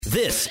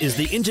This is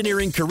the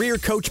Engineering Career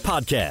Coach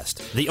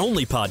Podcast, the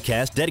only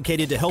podcast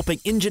dedicated to helping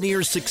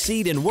engineers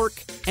succeed in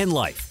work and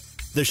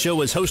life. The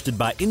show is hosted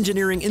by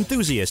engineering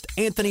enthusiast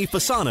Anthony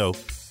Fasano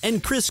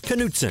and Chris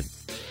Knutson.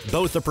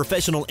 Both are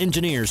professional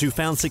engineers who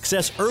found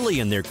success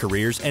early in their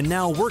careers and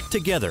now work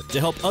together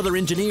to help other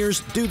engineers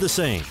do the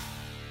same.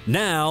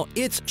 Now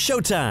it's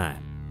showtime.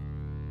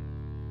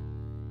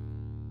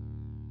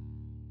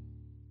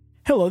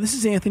 Hello, this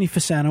is Anthony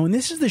Fasano, and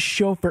this is the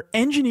show for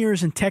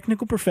engineers and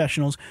technical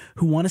professionals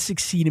who want to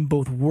succeed in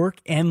both work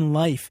and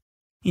life.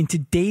 In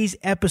today's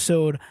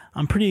episode,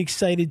 I'm pretty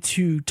excited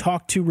to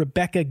talk to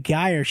Rebecca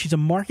Geyer. She's a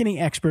marketing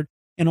expert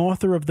and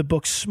author of the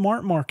book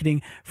Smart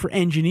Marketing for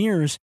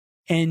Engineers,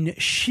 and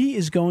she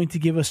is going to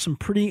give us some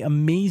pretty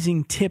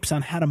amazing tips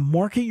on how to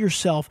market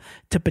yourself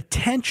to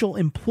potential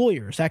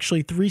employers.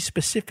 Actually, 3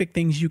 specific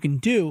things you can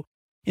do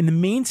in the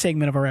main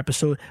segment of our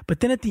episode,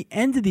 but then at the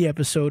end of the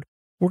episode,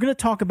 we're going to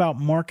talk about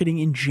marketing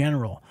in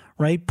general,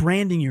 right?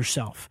 Branding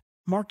yourself,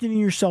 marketing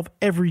yourself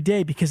every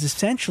day, because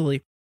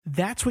essentially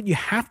that's what you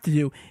have to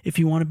do if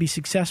you want to be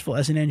successful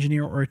as an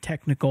engineer or a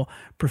technical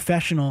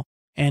professional.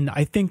 And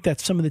I think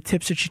that some of the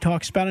tips that she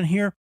talks about in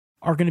here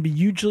are going to be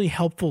hugely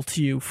helpful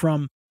to you.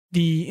 From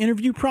the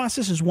interview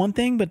process is one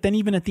thing, but then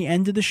even at the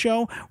end of the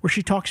show where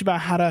she talks about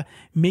how to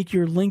make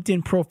your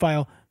LinkedIn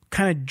profile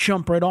kind of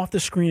jump right off the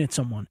screen at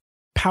someone.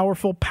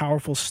 Powerful,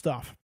 powerful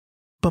stuff.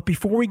 But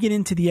before we get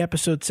into the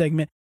episode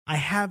segment, I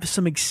have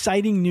some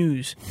exciting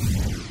news.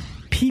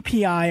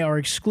 PPI, our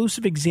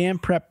exclusive exam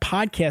prep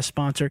podcast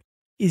sponsor,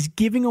 is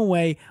giving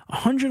away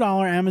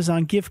 $100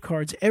 Amazon gift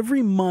cards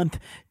every month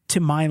to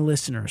my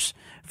listeners.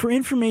 For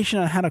information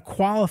on how to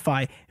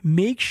qualify,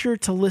 make sure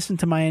to listen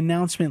to my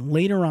announcement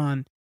later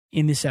on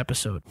in this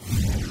episode.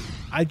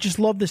 I just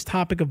love this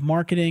topic of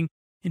marketing.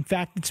 In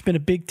fact, it's been a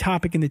big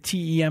topic in the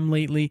TEM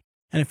lately.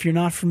 And if you're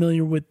not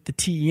familiar with the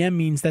TEM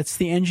means, that's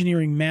the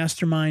Engineering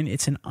Mastermind.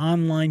 It's an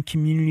online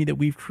community that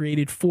we've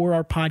created for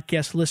our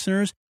podcast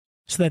listeners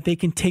so that they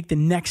can take the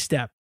next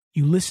step.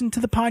 You listen to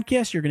the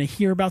podcast, you're going to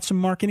hear about some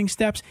marketing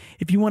steps.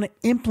 If you want to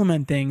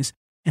implement things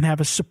and have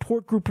a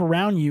support group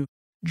around you,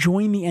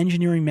 join the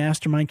Engineering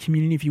Mastermind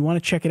community. If you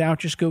want to check it out,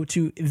 just go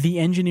to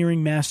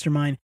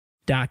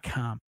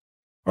theengineeringmastermind.com.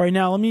 All right,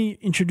 now let me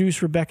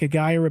introduce Rebecca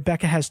Geyer.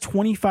 Rebecca has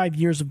 25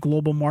 years of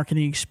global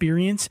marketing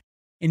experience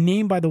and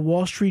named by the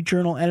Wall Street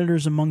Journal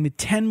editors among the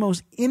 10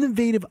 most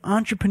innovative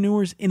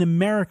entrepreneurs in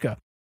America.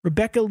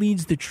 Rebecca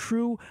leads the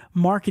True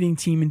marketing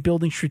team in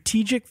building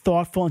strategic,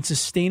 thoughtful, and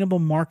sustainable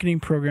marketing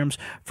programs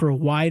for a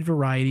wide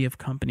variety of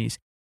companies.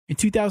 In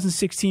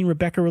 2016,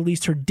 Rebecca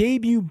released her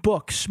debut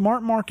book,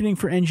 Smart Marketing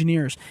for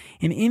Engineers,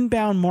 an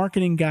inbound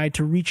marketing guide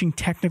to reaching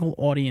technical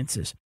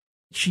audiences.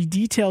 She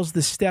details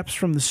the steps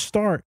from the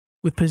start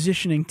with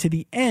positioning to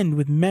the end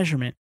with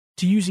measurement,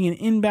 to using an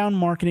inbound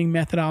marketing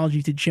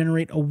methodology to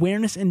generate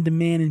awareness and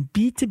demand in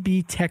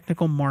B2B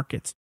technical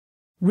markets.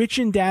 Rich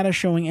in data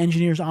showing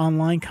engineers'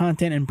 online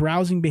content and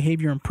browsing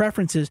behavior and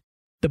preferences,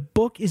 the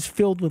book is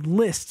filled with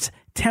lists,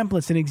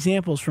 templates, and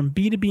examples from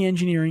B2B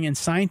engineering and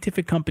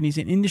scientific companies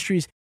in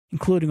industries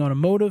including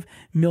automotive,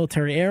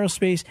 military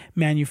aerospace,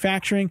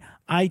 manufacturing,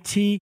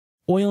 IT,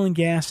 oil and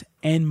gas,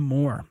 and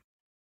more.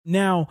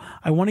 Now,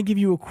 I want to give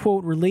you a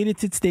quote related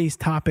to today's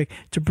topic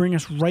to bring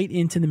us right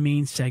into the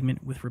main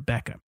segment with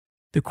Rebecca.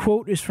 The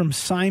quote is from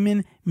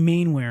Simon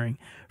Mainwaring.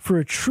 For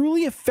a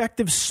truly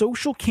effective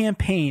social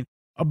campaign,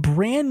 a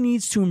brand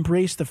needs to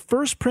embrace the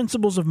first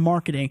principles of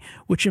marketing,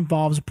 which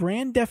involves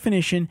brand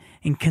definition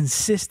and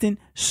consistent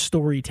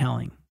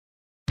storytelling.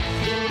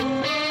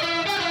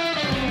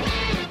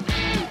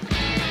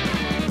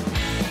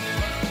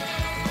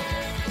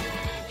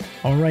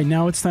 All right,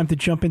 now it's time to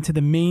jump into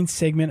the main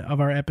segment of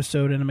our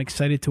episode, and I'm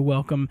excited to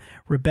welcome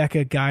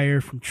Rebecca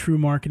Geyer from True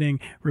Marketing.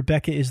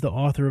 Rebecca is the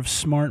author of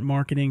Smart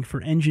Marketing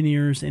for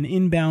Engineers, an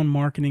inbound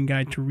marketing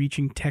guide to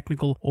reaching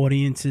technical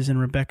audiences, and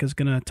Rebecca's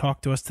going to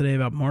talk to us today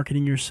about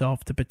marketing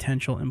yourself to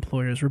potential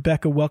employers.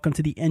 Rebecca, welcome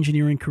to the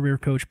Engineering Career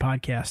Coach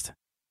Podcast.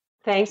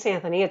 Thanks,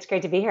 Anthony. It's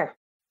great to be here.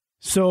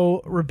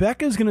 So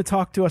Rebecca is going to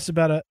talk to us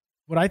about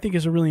what I think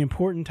is a really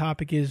important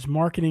topic, is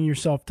marketing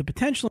yourself to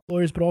potential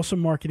employers, but also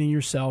marketing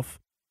yourself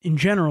in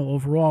general,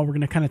 overall. We're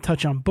going to kind of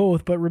touch on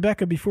both. But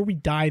Rebecca, before we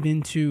dive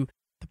into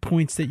the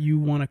points that you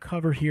want to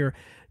cover here,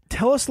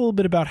 tell us a little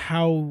bit about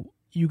how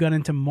you got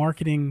into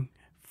marketing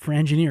for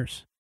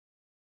engineers.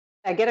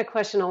 I get a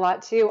question a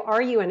lot too.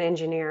 Are you an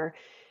engineer?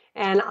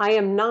 And I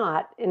am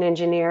not an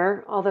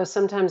engineer, although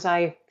sometimes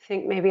I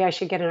think maybe I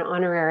should get an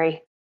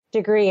honorary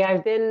degree.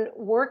 I've been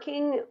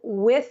working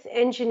with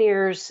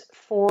engineers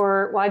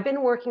I've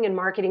been working in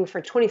marketing for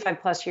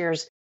 25 plus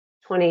years,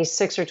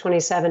 26 or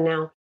 27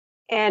 now.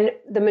 And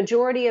the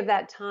majority of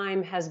that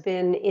time has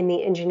been in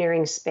the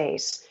engineering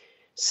space.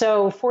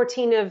 So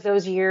 14 of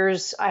those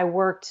years, I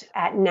worked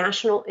at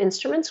National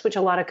Instruments, which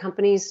a lot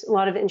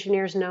of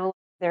engineers know.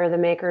 They're the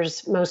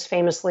makers most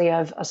famously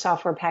of a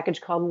software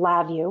package called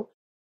LabVIEW.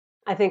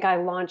 I think I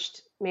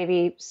launched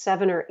maybe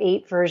 7 or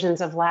 8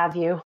 versions of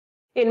LabVIEW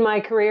in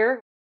my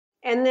career.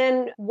 And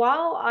then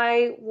while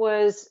I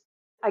was,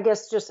 I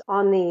guess, just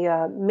on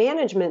the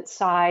management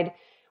side,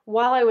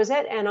 while I was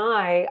at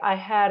NI, I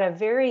had a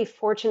very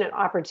fortunate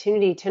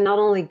opportunity to not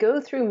only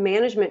go through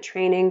management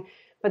training,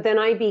 but then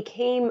I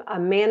became a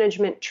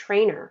management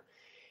trainer.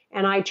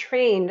 And I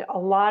trained a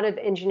lot of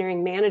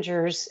engineering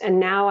managers, and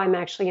now I'm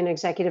actually an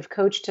executive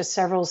coach to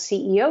several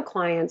CEO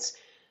clients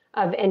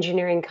of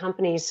engineering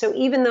companies. So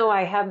even though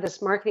I have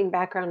this marketing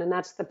background and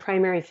that's the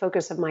primary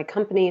focus of my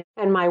company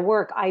and my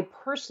work, I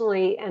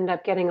personally end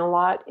up getting a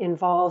lot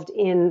involved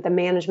in the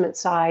management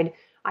side.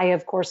 I,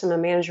 of course, am a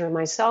manager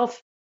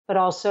myself, but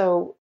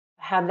also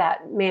have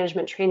that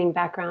management training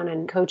background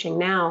and coaching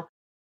now.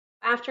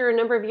 After a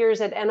number of years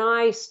at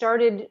NI,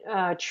 started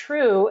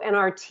True, and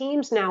our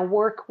teams now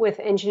work with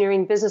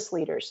engineering business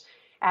leaders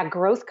at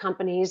growth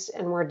companies,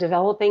 and we're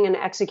developing and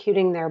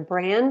executing their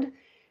brand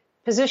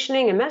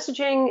positioning and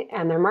messaging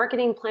and their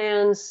marketing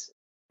plans.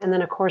 And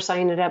then, of course, I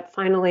ended up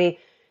finally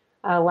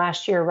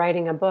last year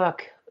writing a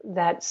book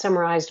that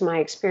summarized my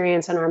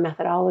experience and our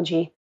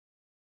methodology.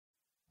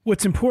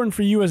 What's important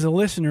for you as a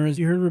listener is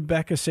you heard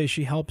Rebecca say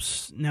she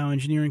helps now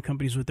engineering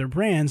companies with their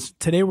brands.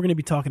 Today, we're going to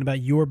be talking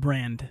about your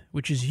brand,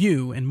 which is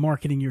you, and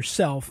marketing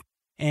yourself.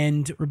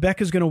 And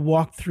Rebecca's going to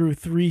walk through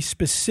 3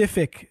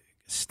 specific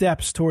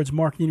steps towards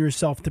marketing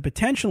yourself to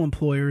potential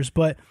employers.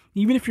 But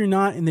even if you're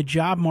not in the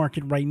job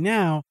market right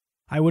now,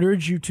 I would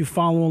urge you to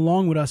follow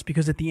along with us,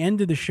 because at the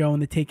end of the show in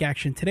the Take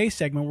Action Today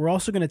segment, we're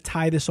also going to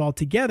tie this all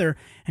together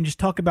and just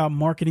talk about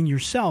marketing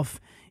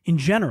yourself in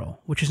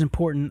general, which is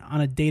important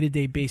on a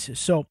day-to-day basis.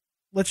 So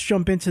let's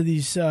jump into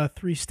these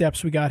 3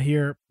 steps we got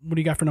here. What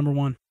do you got for number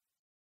 1?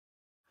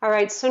 All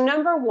right. So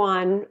number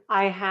 1,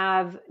 I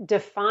have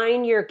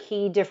define your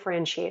key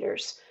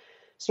differentiators.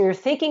 So you're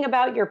thinking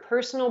about your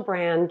personal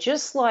brand,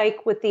 just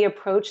like with the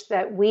approach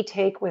that we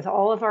take with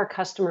all of our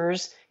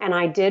customers, and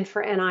I did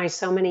for NI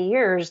so many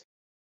years.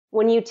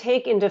 When you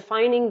take in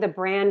defining the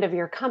brand of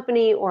your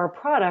company or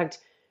product,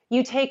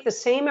 you take the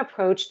same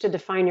approach to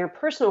define your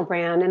personal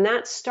brand, and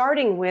that's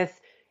starting with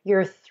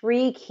your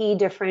 3 key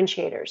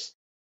differentiators.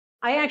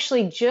 I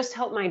actually just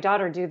helped my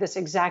daughter do this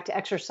exact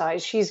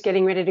exercise. She's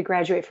getting ready to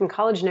graduate from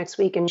college next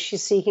week, and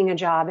she's seeking a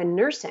job in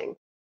nursing.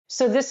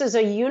 So this is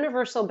a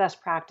universal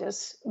best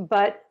practice,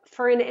 but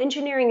for an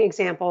engineering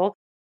example,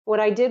 what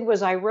I did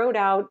was I wrote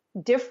out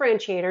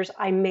differentiators.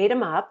 I made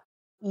them up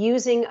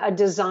using a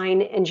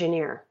design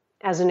engineer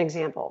as an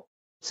example.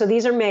 So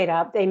these are made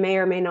up. They may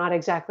or may not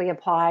exactly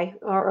apply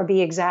or be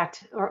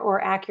exact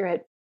or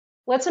accurate.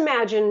 Let's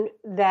imagine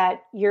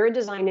that you're a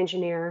design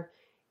engineer,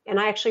 and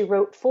I actually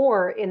wrote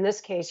 4 in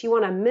this case. You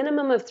want a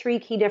minimum of 3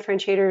 key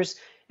differentiators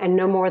and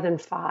no more than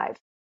 5.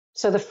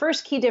 So the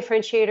first key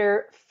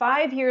differentiator,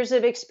 5 years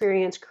of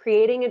experience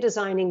creating and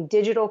designing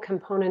digital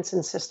components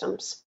and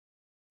systems.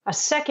 A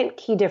second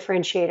key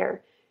differentiator,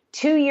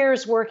 2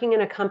 years working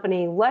in a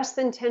company less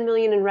than 10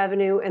 million in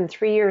revenue and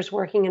 3 years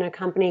working in a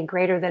company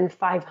greater than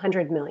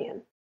 500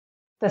 million.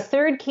 The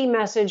third key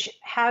message,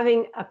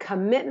 having a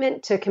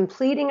commitment to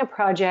completing a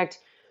project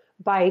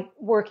by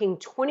working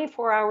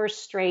 24 hours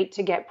straight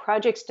to get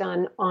projects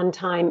done on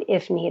time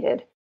if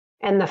needed.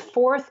 And the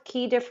fourth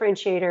key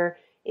differentiator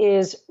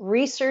is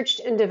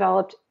researched and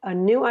developed a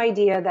new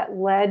idea that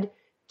led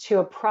to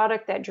a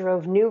product that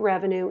drove new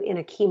revenue in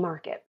a key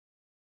market.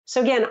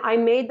 So again, I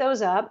made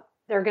those up.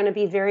 They're going to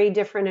be very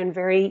different and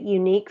very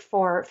unique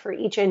for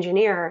each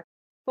engineer.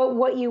 But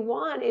what you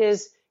want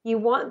is you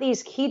want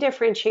these key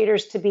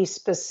differentiators to be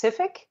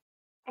specific,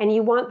 and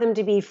you want them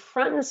to be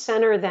front and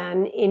center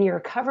then in your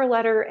cover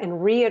letter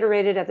and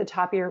reiterated at the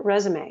top of your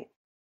resume.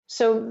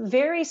 So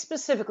very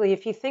specifically,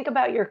 if you think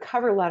about your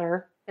cover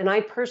letter, and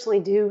I personally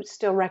do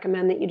still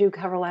recommend that you do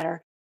cover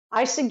letter,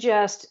 I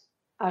suggest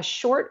a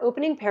short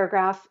opening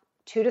paragraph,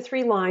 2 to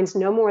 3 lines,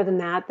 no more than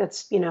that.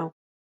 That's,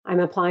 I'm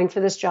applying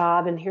for this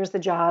job, and here's the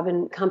job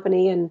and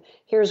company, and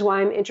here's why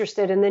I'm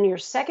interested. And then your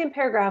second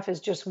paragraph is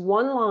just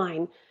 1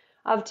 line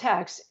of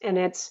text, and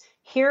it's,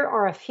 here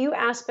are a few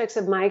aspects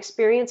of my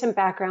experience and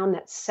background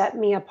that set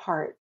me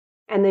apart.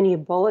 And then you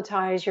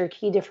bulletize your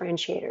key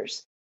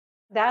differentiators.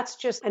 That's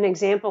just an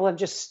example of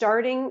just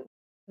starting.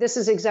 This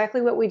is exactly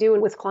what we do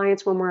with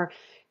clients when we're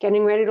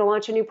getting ready to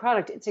launch a new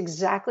product. It's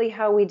exactly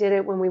how we did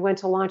it when we went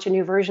to launch a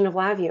new version of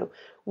LabVIEW.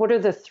 What are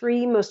the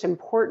 3 most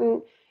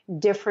important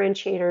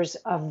differentiators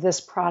of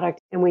this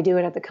product? And we do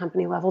it at the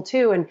company level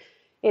too. And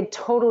it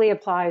totally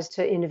applies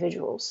to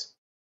individuals.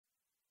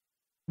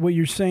 What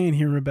you're saying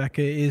here,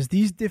 Rebecca, is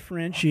these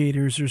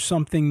differentiators are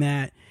something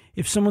that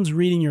if someone's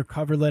reading your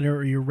cover letter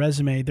or your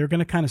resume, they're going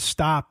to kind of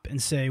stop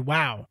and say,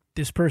 wow,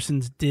 this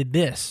person's did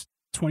this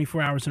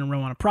 24 hours in a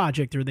row on a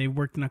project, or they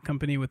worked in a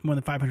company with more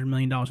than $500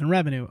 million in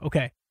revenue.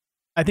 Okay.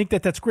 I think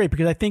that's great,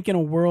 because I think in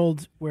a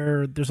world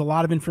where there's a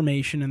lot of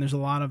information and there's a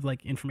lot of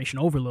information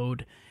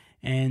overload,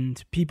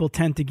 and people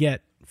tend to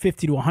get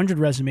 50 to 100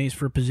 resumes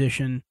for a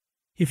position,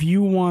 if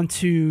you want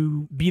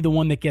to be the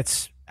one that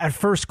gets at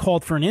first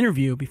called for an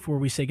interview before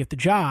we say get the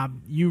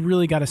job, you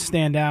really got to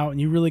stand out and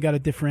you really got to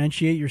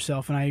differentiate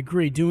yourself. And I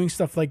agree, doing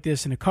stuff like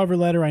this in a cover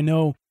letter, I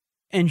know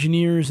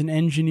engineers and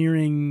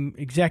engineering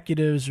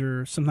executives,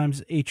 or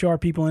sometimes HR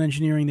people in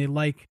engineering, they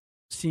like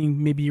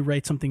seeing maybe you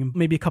write something,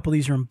 maybe a couple of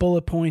these are in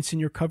bullet points in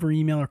your cover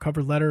email or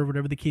cover letter, or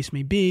whatever the case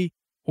may be.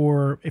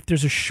 Or if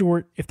there's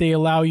if they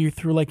allow you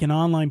through like an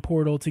online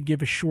portal to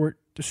give a short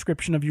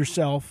description of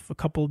yourself, a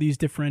couple of these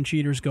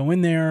differentiators go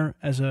in there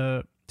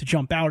to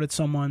jump out at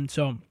someone.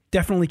 So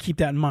definitely keep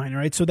that in mind. All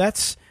right. So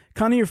that's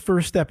kind of your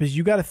first step, is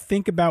you got to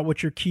think about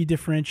what your key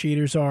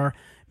differentiators are,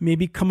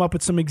 maybe come up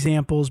with some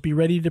examples, be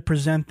ready to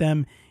present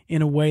them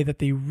in a way that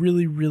they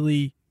really,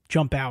 really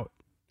jump out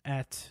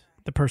at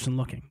the person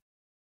looking.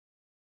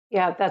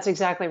 Yeah, that's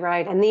exactly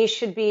right. And these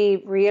should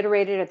be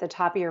reiterated at the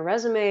top of your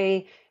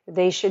resume.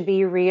 They should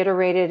be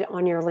reiterated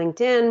on your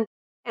LinkedIn.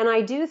 And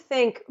I do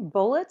think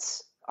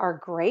bullets are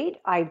great.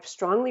 I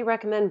strongly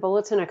recommend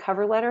bullets in a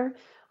cover letter.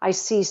 I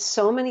see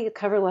so many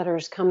cover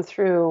letters come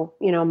through,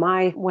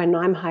 when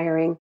I'm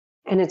hiring,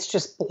 and it's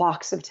just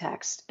blocks of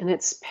text and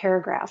it's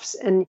paragraphs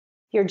and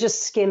you're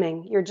just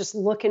skimming. You're just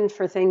looking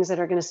for things that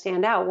are going to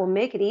stand out. Well,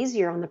 make it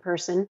easier on the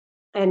person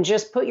and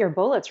just put your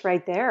bullets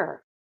right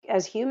there.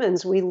 As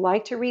humans, we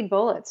like to read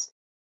bullets.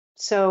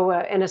 So,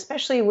 and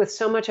especially with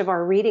so much of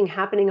our reading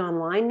happening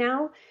online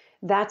now,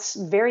 that's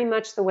very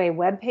much the way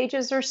web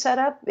pages are set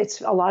up.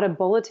 It's a lot of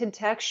bulleted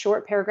text,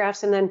 short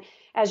paragraphs, and then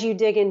as you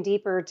dig in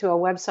deeper to a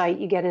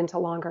website, you get into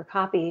longer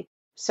copy.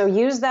 So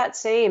use that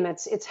same.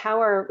 It's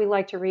how we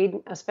like to read,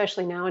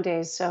 especially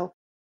nowadays. So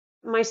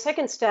my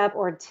second step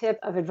or tip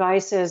of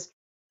advice is,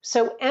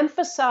 so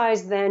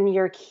emphasize then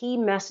your key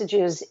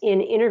messages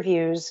in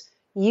interviews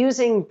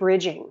using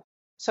bridging.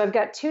 So I've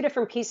got two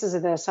different pieces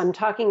of this. I'm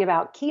talking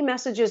about key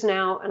messages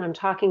now, and I'm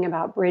talking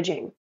about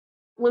bridging.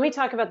 Let me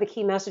talk about the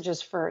key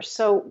messages first.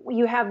 So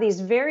you have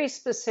these very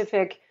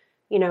specific,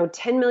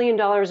 $10 million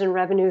in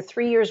revenue,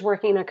 3 years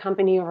working in a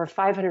company over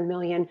 500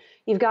 million.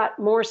 You've got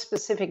more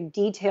specific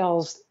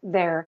details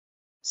there.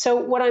 So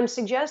what I'm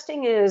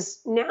suggesting is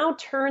now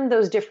turn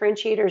those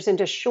differentiators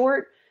into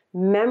short,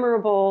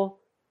 memorable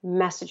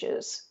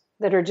messages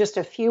that are just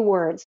a few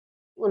words.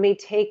 Let me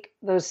take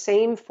those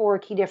same 4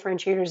 key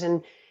differentiators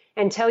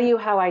and tell you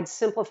how I'd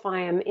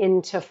simplify them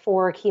into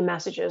 4 key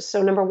messages.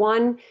 So number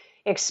 1,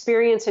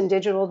 experience in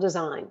digital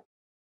design.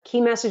 Key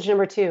message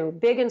number 2,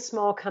 big and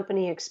small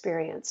company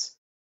experience.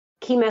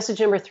 Key message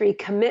number 3,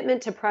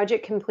 commitment to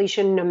project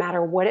completion no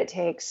matter what it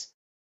takes.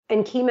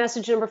 And key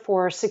message number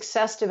 4,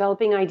 success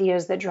developing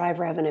ideas that drive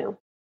revenue.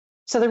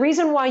 So the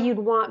reason why you'd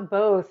want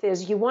both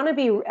is you want to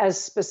be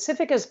as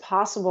specific as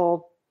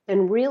possible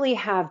and really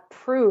have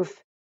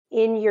proof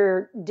in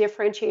your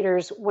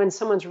differentiators when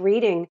someone's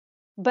reading.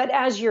 But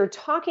as you're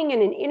talking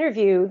in an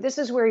interview, this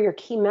is where your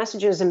key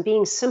messages and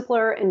being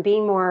simpler and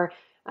being more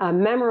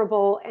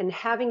memorable and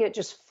having it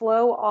just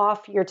flow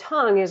off your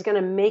tongue is going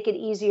to make it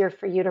easier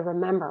for you to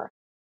remember.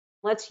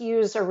 Let's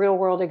use a real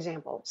world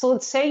example. So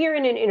let's say you're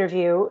in an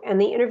interview and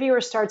the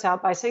interviewer starts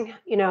out by saying,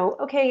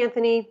 okay,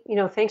 Anthony,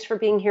 thanks for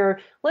being here.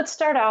 Let's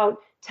start out.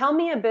 Tell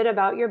me a bit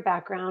about your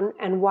background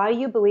and why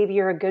you believe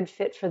you're a good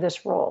fit for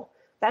this role.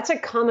 That's a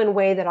common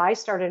way that I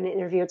start an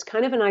interview. It's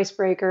kind of an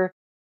icebreaker.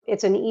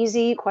 It's an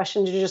easy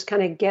question to just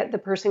kind of get the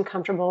person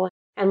comfortable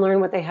and learn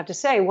what they have to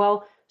say.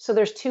 Well, so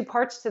there's 2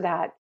 parts to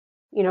that.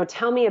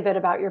 Tell me a bit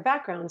about your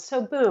background.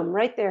 So boom,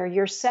 right there,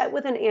 you're set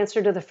with an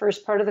answer to the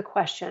first part of the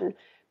question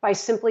by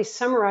simply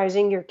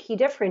summarizing your key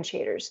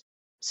differentiators.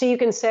 So you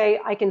can say,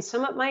 I can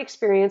sum up my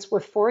experience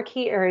with 4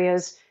 key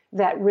areas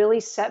that really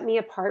set me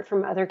apart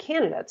from other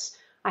candidates.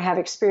 I have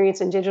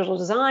experience in digital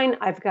design.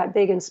 I've got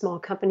big and small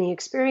company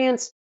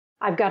experience.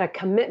 I've got a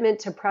commitment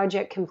to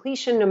project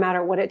completion no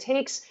matter what it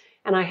takes.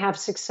 And I have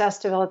success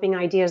developing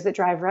ideas that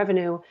drive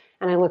revenue.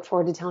 And I look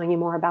forward to telling you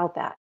more about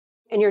that.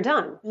 And you're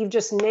done. You've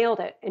just nailed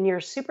it. And you're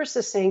super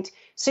succinct.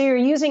 So you're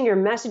using your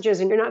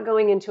messages and you're not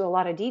going into a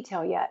lot of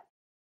detail yet.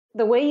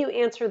 The way you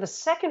answer the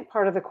second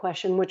part of the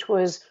question, which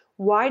was,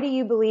 why do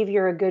you believe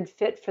you're a good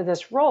fit for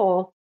this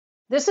role?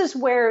 This is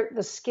where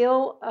the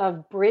skill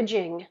of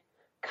bridging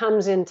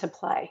comes into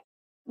play.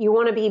 You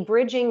want to be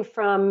bridging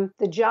from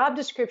the job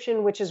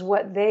description, which is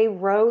what they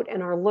wrote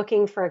and are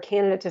looking for a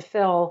candidate to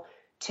fill,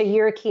 to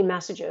your key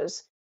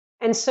messages.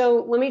 And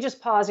so let me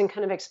just pause and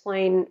kind of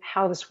explain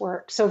how this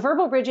works. So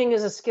verbal bridging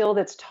is a skill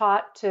that's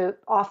taught to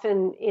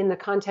often in the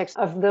context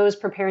of those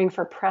preparing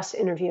for press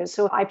interviews.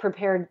 So I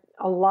prepared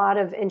a lot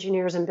of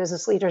engineers and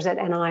business leaders at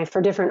NI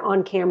for different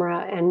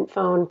on-camera and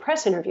phone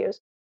press interviews.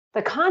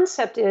 The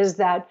concept is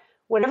that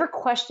whatever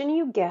question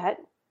you get,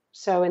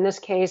 so in this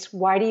case,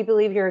 why do you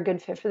believe you're a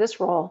good fit for this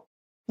role?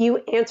 You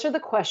answer the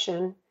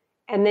question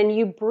and then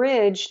you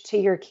bridge to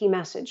your key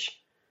message.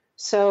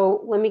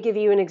 So let me give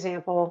you an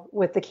example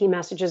with the key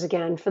messages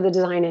again for the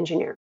design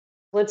engineer.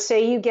 Let's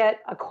say you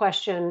get a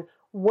question,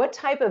 what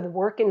type of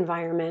work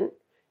environment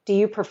do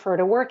you prefer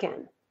to work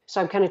in? So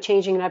I'm kind of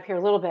changing it up here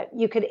a little bit.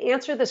 You could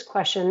answer this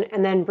question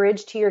and then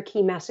bridge to your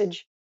key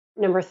message.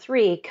 Number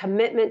 3,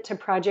 commitment to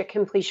project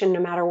completion no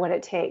matter what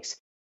it takes.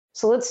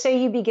 So let's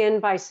say you begin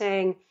by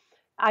saying,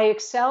 I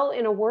excel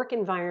in a work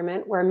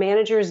environment where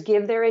managers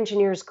give their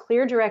engineers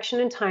clear direction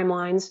and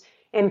timelines,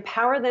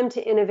 empower them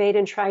to innovate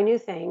and try new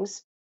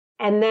things.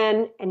 And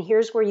then, and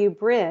here's where you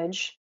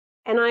bridge,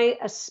 and I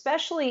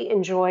especially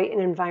enjoy an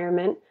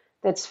environment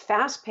that's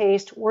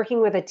fast-paced,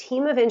 working with a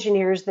team of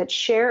engineers that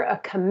share a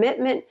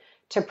commitment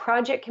to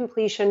project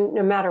completion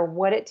no matter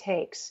what it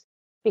takes,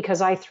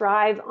 because I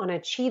thrive on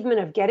achievement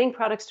of getting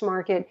products to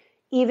market,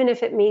 even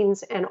if it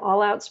means an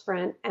all-out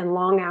sprint and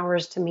long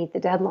hours to meet the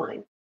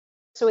deadline.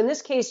 So in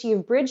this case,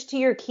 you've bridged to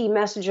your key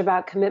message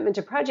about commitment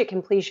to project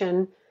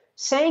completion,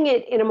 saying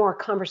it in a more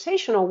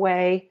conversational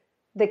way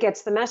that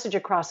gets the message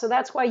across. So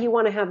that's why you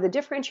want to have the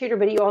differentiator,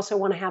 but you also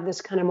want to have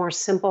this kind of more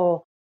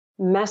simple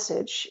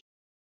message.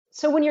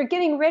 So when you're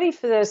getting ready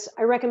for this,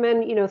 I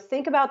recommend,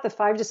 think about the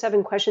 5 to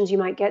 7 questions you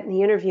might get in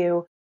the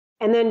interview,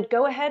 and then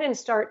go ahead and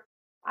start.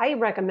 I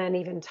recommend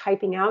even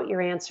typing out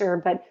your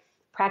answer, but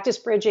practice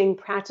bridging,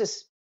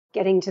 practice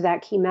getting to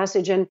that key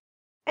message. And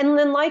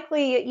then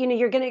likely,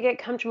 you're going to get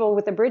comfortable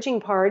with the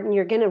bridging part, and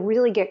you're going to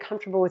really get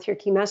comfortable with your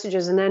key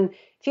messages. And then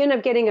if you end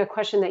up getting a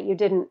question that you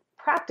didn't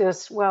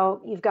practice, well,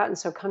 you've gotten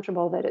so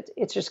comfortable that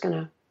it's just going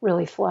to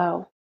really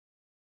flow.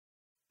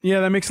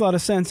 Yeah, that makes a lot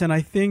of sense. And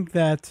I think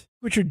that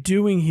what you're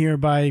doing here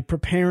by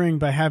preparing,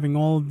 by having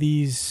all of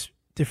these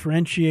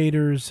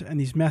differentiators and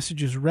these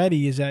messages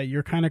ready, is that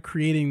you're kind of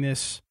creating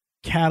this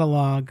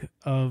catalog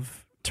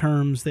of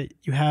terms that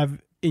you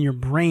have in your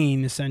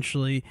brain,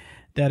 essentially,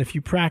 that if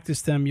you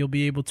practice them, you'll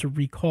be able to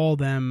recall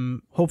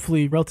them,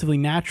 hopefully relatively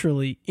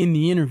naturally in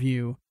the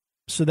interview,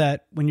 so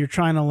that when you're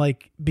trying to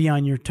be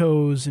on your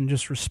toes and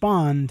just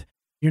respond,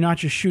 you're not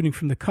just shooting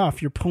from the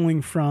cuff. You're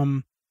pulling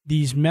from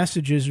these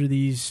messages or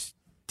these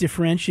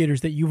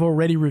differentiators that you've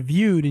already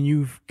reviewed and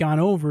you've gone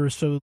over.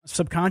 So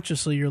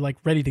subconsciously, you're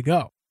ready to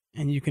go,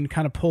 and you can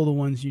kind of pull the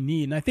ones you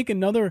need. And I think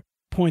another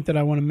point that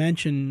I want to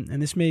mention,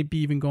 and this may be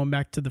even going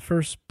back to the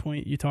first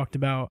point you talked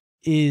about,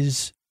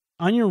 is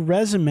on your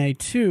resume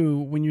too,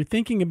 when you're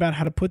thinking about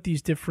how to put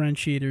these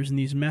differentiators and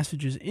these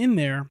messages in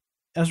there,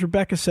 as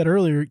Rebecca said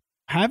earlier,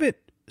 have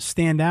it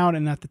stand out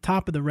and at the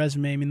top of the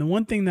resume. I mean, the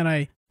one thing that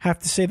I have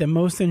to say that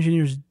most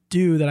engineers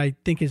do that I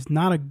think is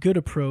not a good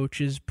approach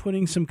is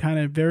putting some kind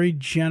of very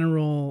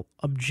general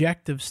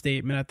objective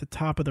statement at the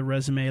top of the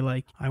resume,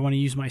 like, I want to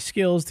use my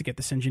skills to get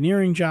this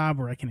engineering job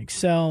where I can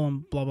excel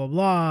and blah, blah,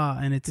 blah.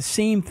 And it's the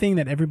same thing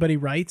that everybody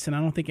writes, and I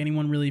don't think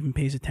anyone really even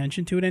pays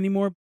attention to it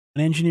anymore.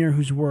 An engineer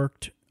who's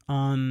worked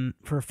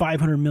for a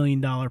 $500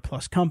 million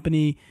plus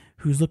company,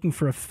 who's looking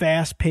for a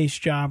fast-paced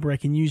job where I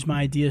can use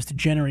my ideas to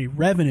generate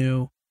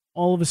revenue,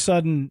 all of a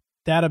sudden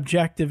that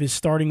objective is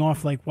starting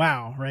off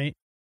wow, right?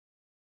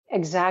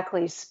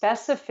 Exactly.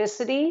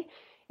 Specificity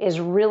is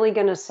really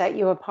going to set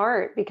you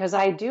apart, because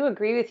I do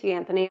agree with you,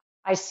 Anthony.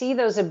 I see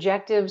those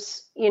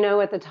objectives,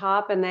 at the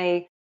top,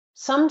 and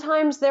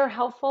sometimes they're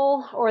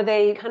helpful, or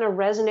they kind of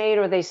resonate,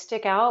 or they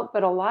stick out,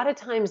 but a lot of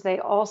times they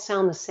all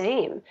sound the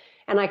same.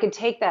 And I could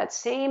take that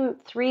same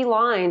 3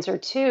 lines or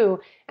 2,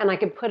 and I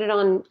could put it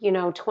on,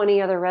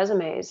 20 other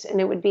resumes,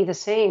 and it would be the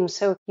same.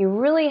 So you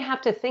really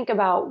have to think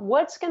about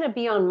what's going to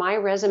be on my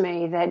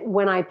resume that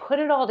when I put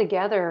it all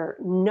together,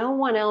 no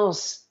one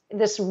else,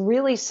 this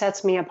really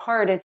sets me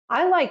apart. And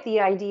I like the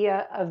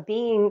idea of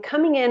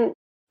coming in,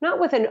 not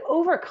with an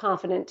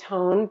overconfident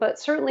tone, but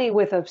certainly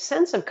with a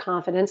sense of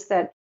confidence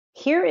that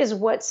here is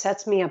what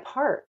sets me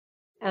apart,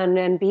 and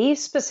then be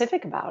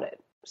specific about it.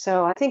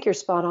 So I think you're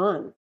spot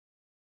on.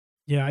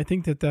 Yeah, I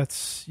think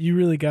you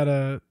really got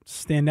to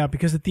stand out,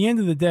 because at the end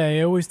of the day,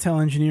 I always tell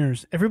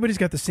engineers, everybody's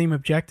got the same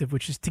objective,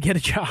 which is to get a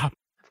job.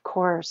 Of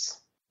course.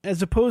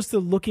 As opposed to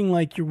looking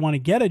like you want to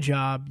get a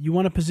job, you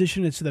want to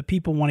position it so that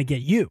people want to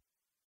get you.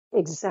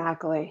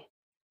 Exactly.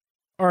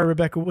 All right,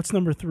 Rebecca, what's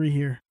number 3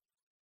 here?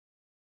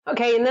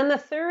 Okay, and then the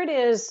third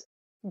is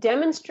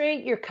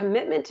demonstrate your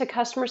commitment to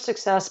customer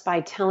success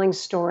by telling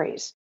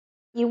stories.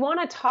 You want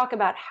to talk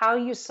about how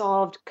you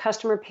solved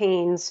customer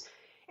pains,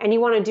 and you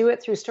want to do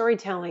it through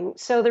storytelling.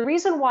 So the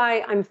reason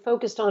why I'm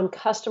focused on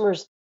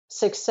customers'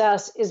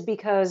 success is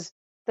because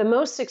the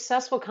most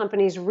successful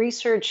companies,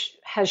 research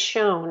has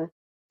shown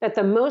that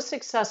the most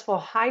successful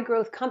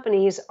high-growth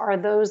companies are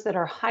those that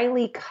are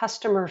highly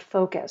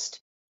customer-focused.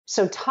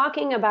 So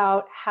talking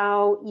about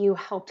how you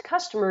helped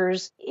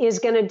customers is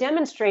going to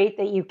demonstrate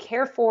that you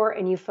care for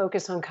and you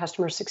focus on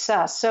customer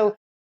success. So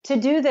to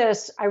do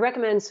this, I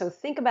recommend,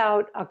 think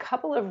about a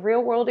couple of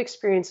real-world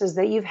experiences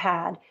that you've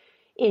had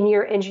in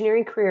your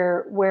engineering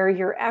career where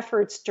your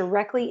efforts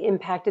directly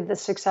impacted the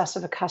success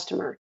of a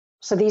customer.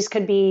 So these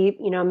could be,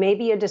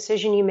 maybe a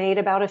decision you made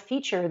about a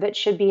feature that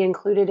should be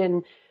included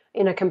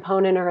in a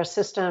component or a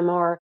system,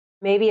 or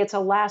maybe it's a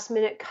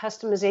last-minute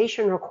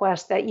customization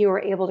request that you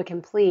were able to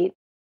complete.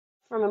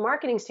 From a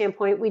marketing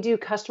standpoint, we do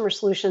customer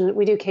solution,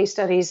 we do case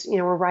studies,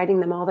 we're writing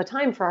them all the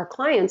time for our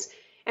clients,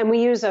 and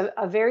we use a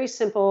very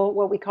simple,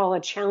 what we call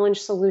a challenge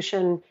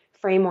solution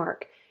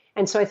framework.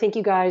 And so I think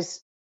you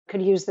guys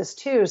could use this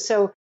too.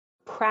 So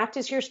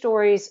practice your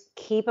stories,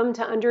 keep them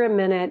to under a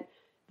minute.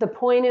 The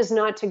point is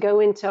not to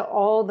go into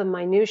all the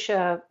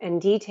minutia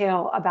and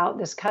detail about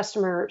this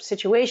customer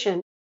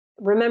situation.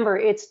 Remember,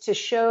 it's to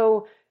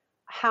show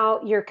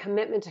how your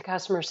commitment to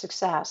customer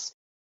success.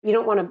 You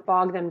don't want to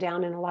bog them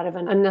down in a lot of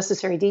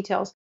unnecessary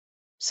details.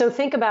 So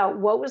think about,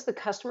 what was the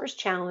customer's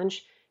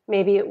challenge?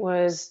 Maybe it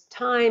was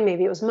time,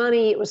 maybe it was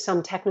money, it was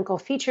some technical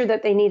feature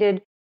that they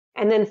needed.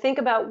 And then think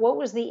about what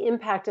was the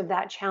impact of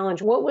that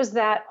challenge? What was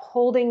that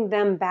holding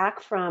them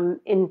back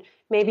from? And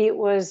maybe it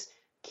was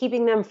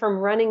keeping them from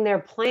running their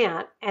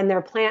plant, and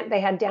their plant, they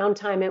had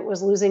downtime, it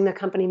was losing the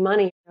company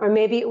money. Or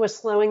maybe it was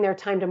slowing their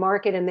time to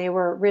market and they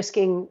were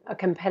risking a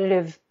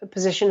competitive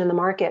position in the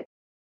market.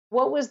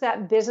 What was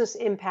that business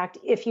impact,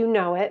 if you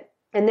know it?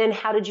 And then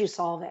how did you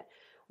solve it?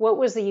 What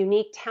was the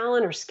unique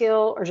talent or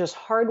skill or just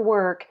hard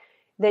work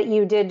that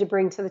you did to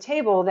bring to the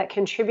table that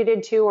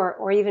contributed to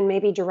or even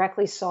maybe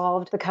directly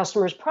solved the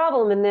customer's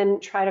problem? And then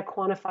try to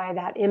quantify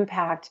that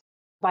impact.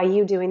 By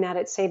you doing that,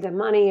 it saved them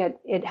money.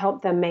 It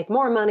helped them make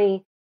more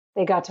money.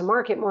 They got to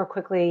market more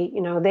quickly.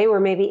 They were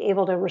maybe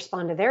able to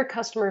respond to their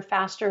customer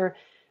faster,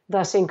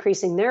 thus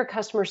increasing their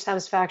customer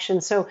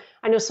satisfaction. So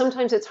I know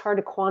sometimes it's hard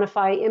to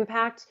quantify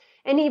impact.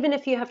 And even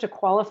if you have to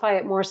qualify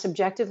it more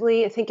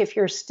subjectively, I think if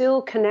you're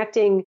still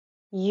connecting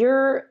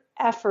your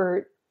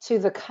effort to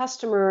the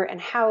customer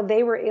and how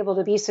they were able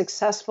to be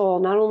successful,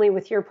 not only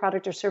with your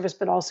product or service,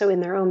 but also in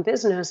their own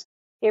business,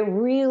 it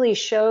really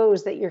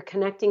shows that you're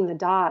connecting the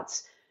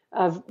dots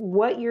of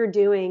what you're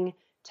doing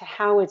to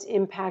how it's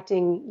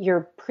impacting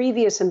your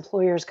previous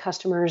employer's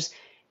customers,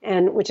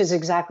 and which is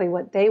exactly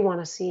what they want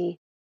to see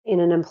in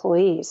an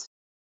employee's.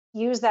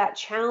 Use that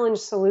challenge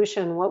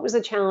solution. What was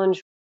the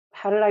challenge?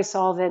 How did I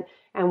solve it?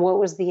 And what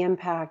was the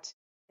impact?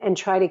 And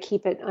try to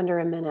keep it under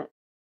a minute.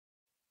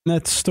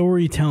 That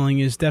storytelling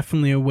is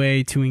definitely a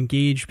way to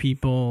engage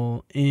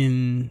people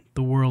in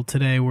the world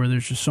today where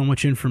there's just so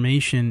much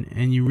information,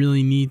 and you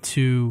really need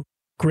to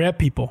grab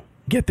people,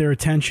 get their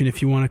attention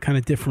if you want to kind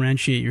of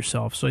differentiate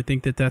yourself. So I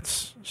think that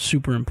that's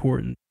super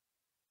important.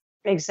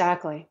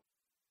 Exactly.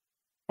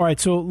 All right,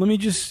 so let me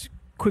just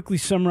quickly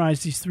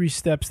summarize these 3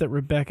 steps that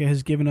Rebecca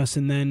has given us,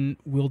 and then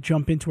we'll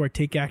jump into our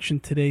Take Action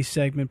Today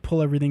segment,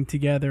 pull everything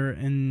together,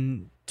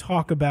 and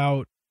talk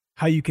about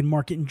how you can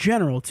market in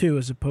general, too,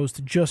 as opposed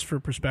to just for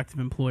prospective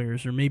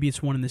employers, or maybe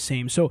it's one and the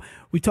same. So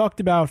we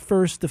talked about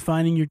first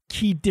defining your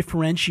key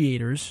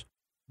differentiators,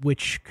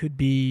 which could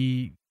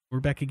be,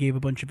 Rebecca gave a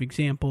bunch of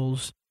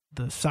examples,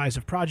 the size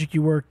of project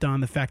you worked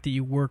on, the fact that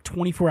you worked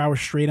 24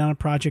 hours straight on a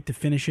project to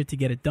finish it, to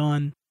get it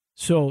done.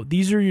 So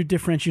these are your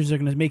differentiators that are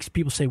going to make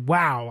people say,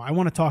 wow, I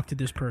want to talk to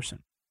this person.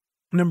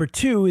 Number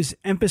 2 is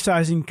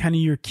emphasizing kind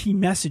of your key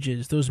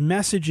messages, those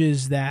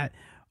messages that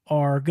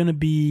are going to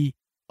be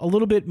a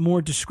little bit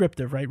more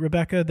descriptive, right,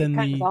 Rebecca, than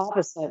kind of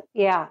opposite.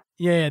 Yeah.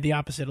 Yeah, the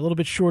opposite. A little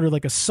bit shorter,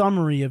 like a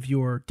summary of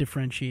your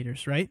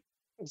differentiators, right?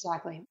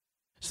 Exactly.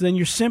 So then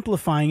you're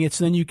simplifying it,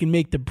 so then you can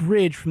make the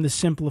bridge from the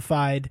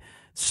simplified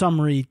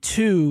summary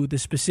to the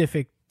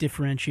specific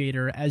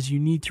differentiator as you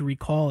need to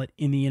recall it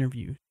in the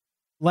interview.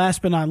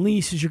 Last but not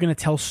least is you're going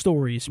to tell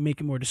stories,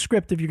 make it more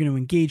descriptive. You're going to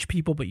engage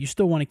people, but you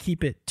still want to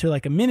keep it to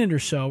like a minute or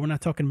so. We're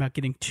not talking about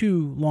getting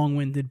too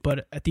long-winded,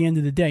 but at the end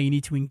of the day, you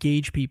need to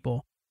engage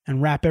people and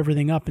wrap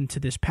everything up into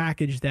this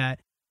package that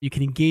you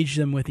can engage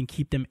them with and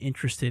keep them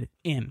interested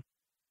in.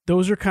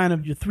 Those are kind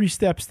of your 3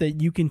 steps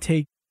that you can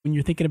take when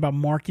you're thinking about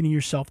marketing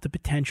yourself to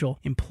potential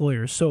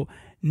employers. So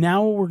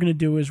now what we're going to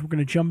do is we're going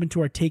to jump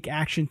into our Take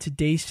Action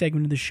Today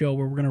segment of the show,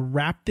 where we're going to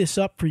wrap this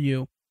up for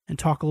you and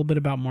talk a little bit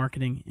about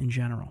marketing in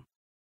general.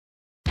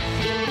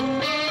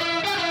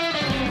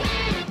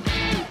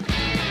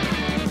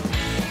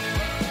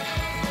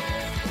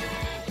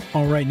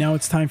 All right, now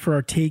it's time for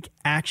our Take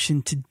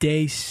Action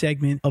Today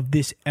segment of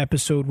this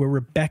episode, where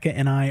Rebecca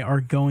and I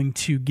are going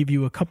to give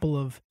you a couple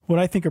of what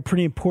I think are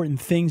pretty important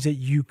things that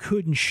you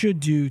could and should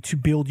do to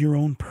build your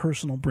own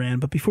personal brand.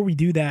 But before we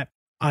do that,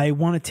 I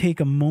want to take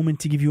a moment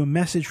to give you a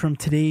message from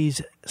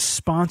today's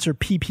sponsor,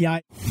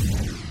 PPI.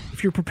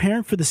 If you're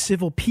preparing for the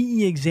civil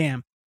PE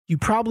exam, you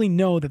probably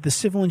know that the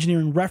Civil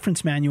Engineering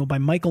Reference Manual by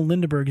Michael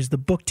Lindeberg is the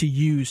book to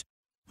use.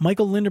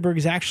 Michael Lindeberg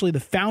is actually the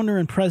founder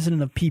and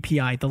president of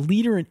PPI, the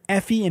leader in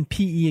FE and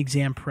PE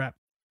exam prep.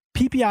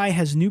 PPI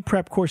has new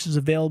prep courses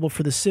available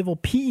for the civil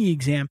PE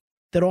exam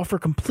that offer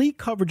complete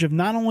coverage of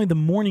not only the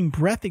morning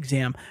breath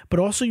exam, but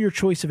also your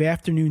choice of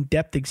afternoon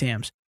depth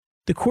exams.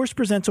 The course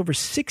presents over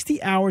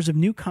 60 hours of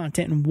new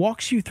content and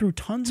walks you through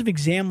tons of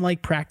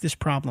exam-like practice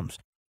problems.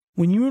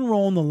 When you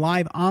enroll in the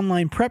live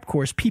online prep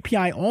course,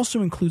 PPI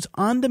also includes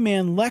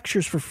on-demand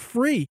lectures for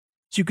free,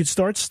 so you could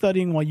start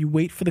studying while you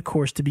wait for the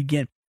course to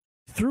begin.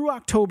 Through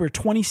October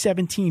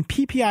 2017,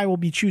 PPI will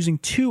be choosing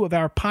 2 of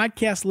our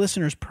podcast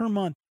listeners per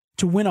month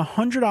to win a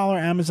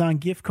 $100 Amazon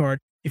gift card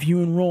if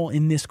you enroll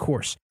in this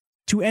course.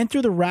 To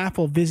enter the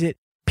raffle, visit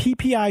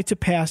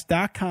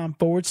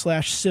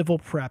ppitopass.com/civil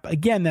prep.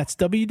 Again, that's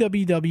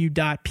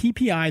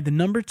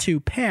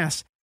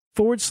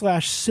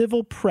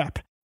www.ppi2pass/civil prep.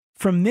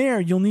 From there,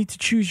 you'll need to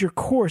choose your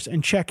course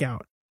and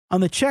checkout.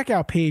 On the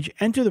checkout page,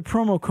 enter the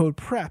promo code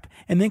PREP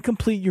and then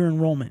complete your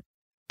enrollment.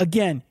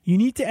 Again, you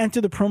need to enter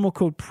the promo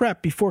code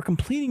PREP before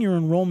completing your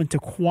enrollment to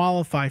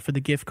qualify for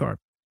the gift card.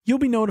 You'll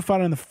be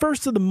notified on the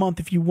first of the month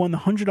if you won the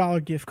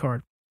 $100 gift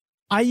card.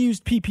 I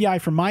used PPI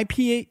for my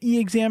PE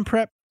exam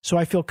prep, so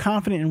I feel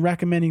confident in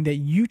recommending that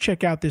you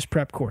check out this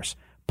prep course.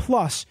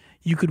 Plus,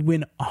 you could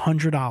win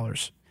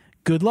 $100.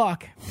 good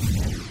luck.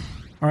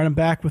 All right, I'm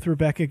back with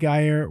Rebecca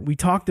Geyer. We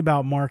talked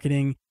about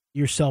marketing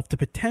yourself to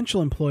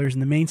potential employers in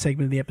the main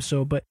segment of the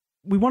episode, but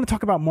we want to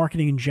talk about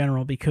marketing in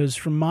general because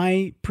from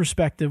my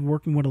perspective,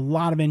 working with a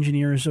lot of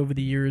engineers over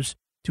the years,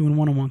 doing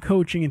one-on-one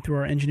coaching and through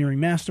our engineering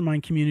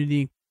mastermind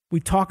community, we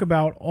talk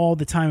about all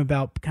the time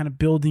about kind of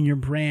building your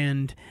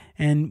brand,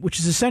 and which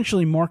is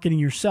essentially marketing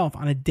yourself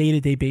on a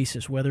day-to-day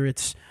basis, whether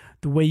it's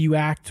the way you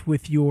act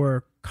with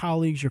your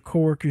colleagues, your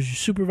coworkers, your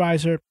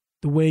supervisor,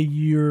 the way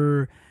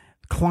your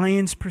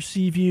clients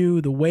perceive you,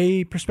 the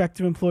way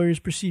prospective employers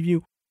perceive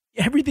you.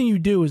 Everything you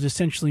do is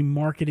essentially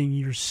marketing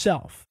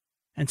yourself.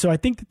 And so I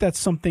think that that's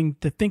something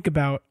to think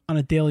about on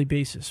a daily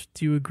basis.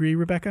 Do you agree,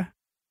 Rebecca?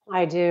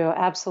 I do,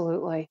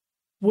 absolutely.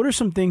 What are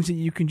some things that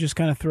you can just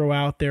kind of throw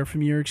out there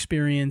from your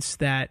experience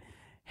that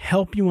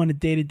help you on a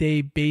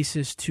day-to-day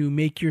basis to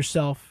make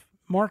yourself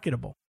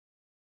marketable?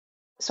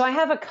 So I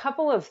have a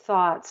couple of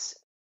thoughts,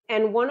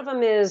 and one of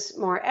them is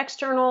more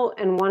external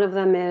and one of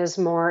them is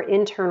more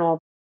internal,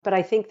 but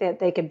I think that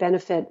they could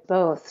benefit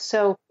both.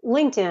 So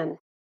LinkedIn,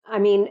 I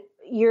mean,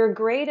 your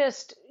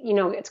greatest,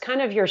 it's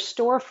kind of your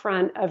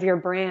storefront of your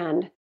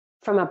brand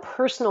from a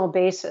personal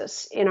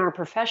basis in our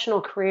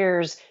professional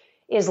careers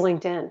is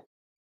LinkedIn.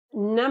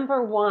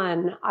 Number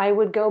one, I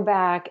would go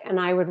back and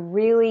I would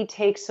really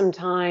take some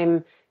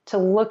time to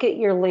look at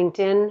your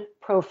LinkedIn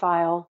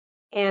profile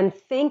and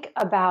think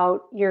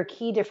about your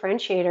key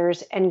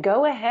differentiators and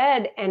go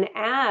ahead and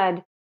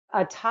add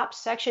a top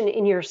section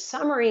in your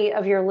summary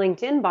of your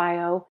LinkedIn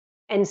bio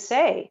and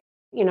say,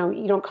 you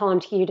don't call them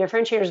key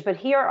differentiators, but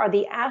here are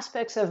the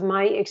aspects of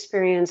my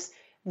experience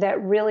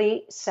that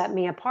really set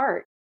me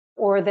apart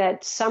or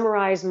that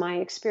summarize my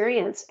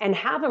experience, and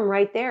have them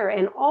right there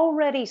and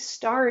already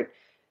start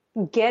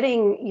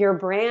getting your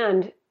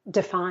brand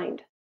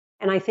defined.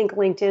 And I think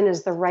LinkedIn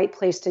is the right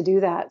place to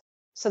do that.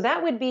 So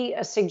that would be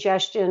a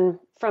suggestion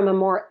from a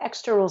more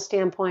external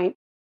standpoint.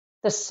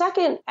 The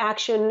second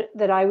action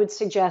that I would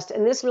suggest,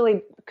 and this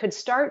really could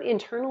start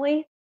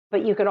internally,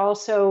 but you could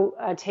also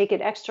take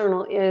it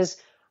external, is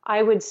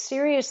I would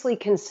seriously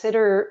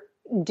consider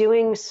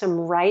doing some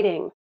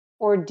writing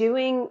or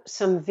doing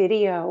some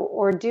video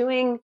or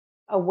doing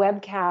a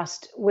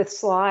webcast with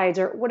slides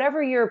or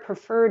whatever your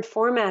preferred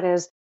format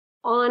is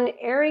on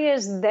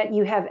areas that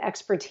you have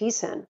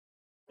expertise in.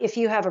 If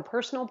you have a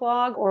personal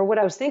blog, or what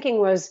I was thinking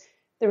was,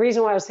 the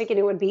reason why I was thinking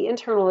it would be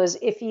internal is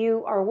if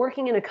you are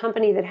working in a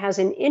company that has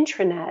an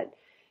intranet,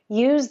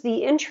 use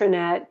the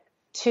intranet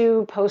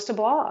to post a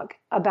blog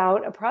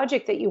about a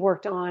project that you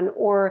worked on,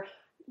 or,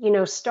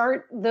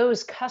 start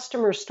those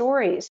customer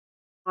stories.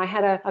 I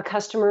had a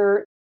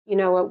customer,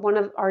 one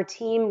of our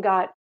team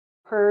got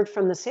heard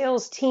from the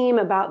sales team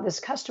about this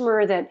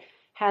customer that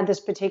had this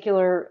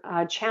particular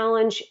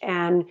challenge,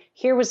 and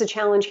here was the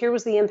challenge, here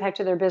was the impact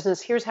of their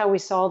business, here's how we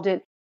solved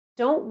it.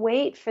 Don't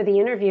wait for the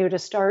interview to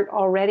start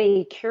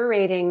already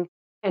curating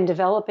and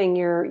developing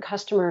your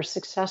customer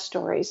success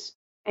stories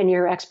and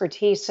your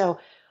expertise. So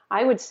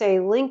I would say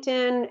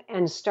LinkedIn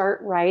and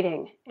start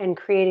writing and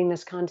creating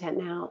this content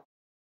now.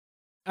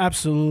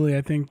 Absolutely.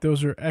 I think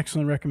those are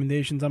excellent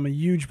recommendations. I'm a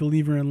huge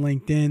believer in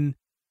LinkedIn.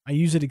 I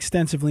use it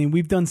extensively, and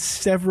we've done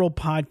several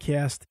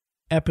podcast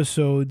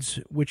episodes,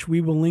 which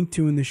we will link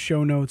to in the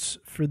show notes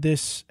for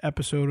this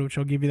episode, which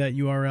I'll give you that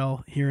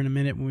URL here in a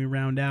minute when we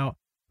round out.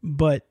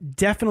 But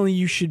definitely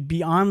you should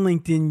be on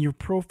LinkedIn. Your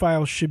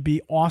profile should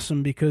be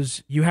awesome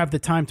because you have the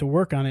time to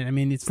work on it. I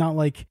mean, it's not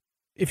like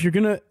if you're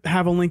going to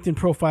have a LinkedIn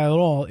profile at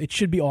all, it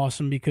should be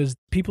awesome because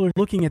people are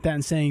looking at that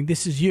and saying,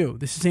 this is you.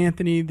 This is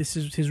Anthony. This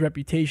is his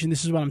reputation.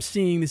 This is what I'm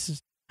seeing. This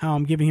is how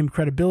I'm giving him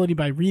credibility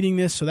by reading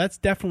this. So that's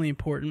definitely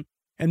important.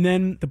 And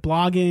then the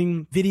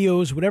blogging,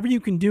 videos, whatever you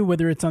can do,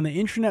 whether it's on the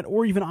intranet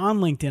or even on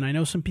LinkedIn. I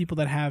know some people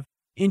that have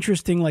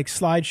interesting like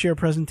SlideShare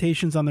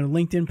presentations on their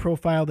LinkedIn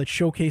profile that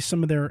showcase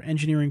some of their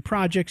engineering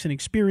projects and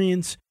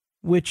experience,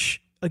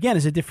 which again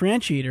is a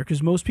differentiator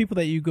because most people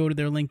that you go to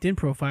their LinkedIn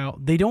profile,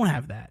 they don't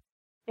have that.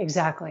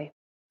 Exactly.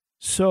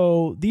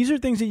 So these are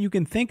things that you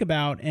can think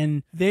about,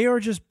 and they are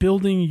just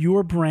building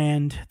your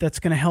brand that's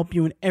going to help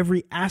you in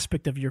every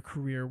aspect of your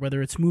career,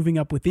 whether it's moving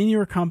up within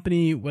your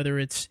company, whether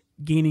it's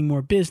gaining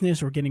more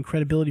business or getting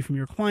credibility from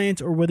your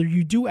clients, or whether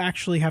you do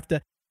actually have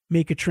to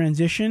make a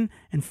transition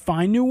and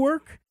find new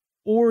work,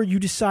 or you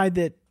decide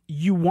that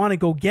you want to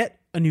go get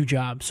a new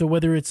job. So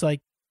whether it's like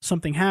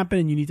something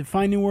happened and you need to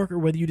find new work, or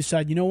whether you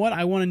decide, you know what,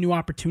 I want a new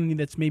opportunity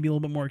that's maybe a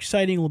little bit more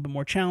exciting, a little bit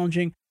more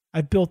challenging.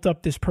 I've built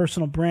up this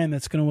personal brand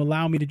that's going to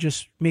allow me to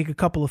just make a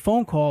couple of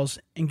phone calls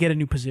and get a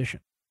new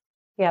position.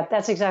 Yeah,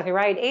 that's exactly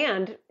right.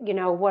 And,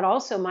 what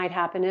also might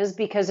happen is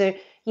because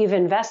you've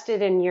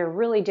invested and you're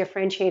really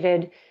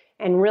differentiated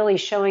and really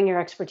showing your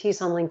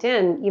expertise on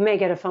LinkedIn, you may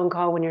get a phone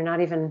call when you're not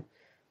even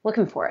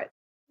looking for it.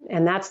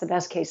 And that's the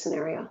best case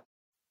scenario.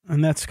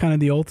 And that's kind of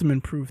the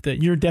ultimate proof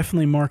that you're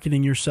definitely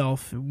marketing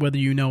yourself, whether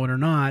you know it or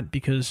not,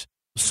 because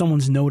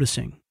someone's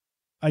noticing.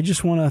 I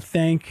just want to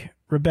thank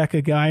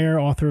Rebecca Geyer,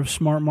 author of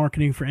Smart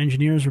Marketing for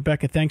Engineers.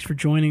 Rebecca, thanks for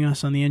joining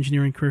us on the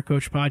Engineering Career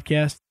Coach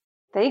podcast.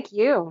 Thank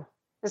you.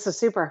 This is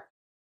super.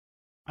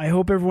 I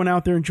hope everyone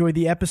out there enjoyed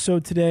the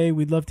episode today.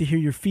 We'd love to hear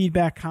your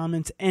feedback,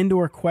 comments, and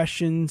or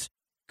questions.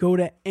 Go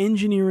to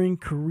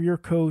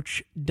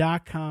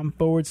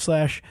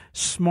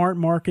engineeringcareercoach.com/smart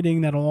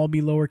marketing. That'll all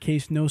be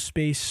lowercase, no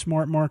space,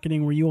 smart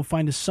marketing, where you will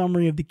find a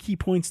summary of the key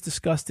points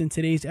discussed in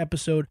today's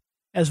episode,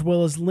 as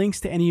well as links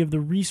to any of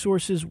the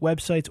resources,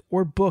 websites,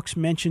 or books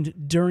mentioned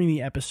during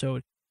the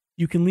episode.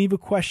 You can leave a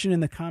question in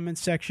the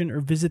comments section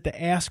or visit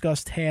the Ask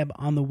Us tab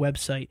on the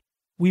website.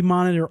 We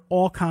monitor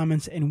all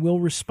comments and will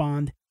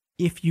respond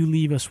if you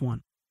leave us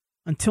one.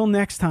 Until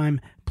next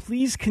time,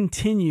 please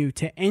continue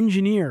to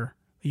engineer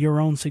your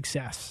own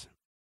success.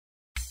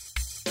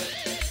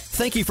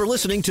 Thank you for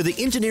listening to the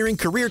Engineering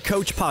Career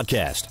Coach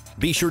podcast.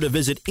 Be sure to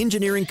visit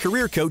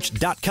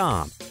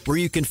engineeringcareercoach.com, where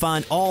you can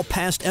find all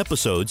past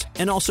episodes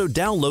and also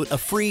download a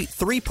free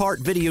 3-part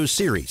video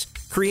series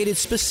created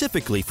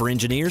specifically for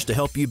engineers to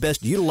help you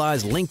best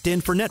utilize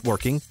LinkedIn for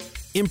networking,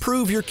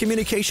 improve your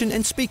communication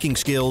and speaking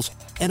skills,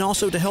 and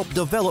also to help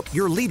develop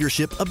your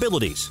leadership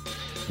abilities.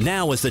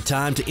 Now is the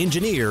time to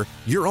engineer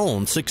your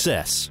own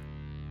success.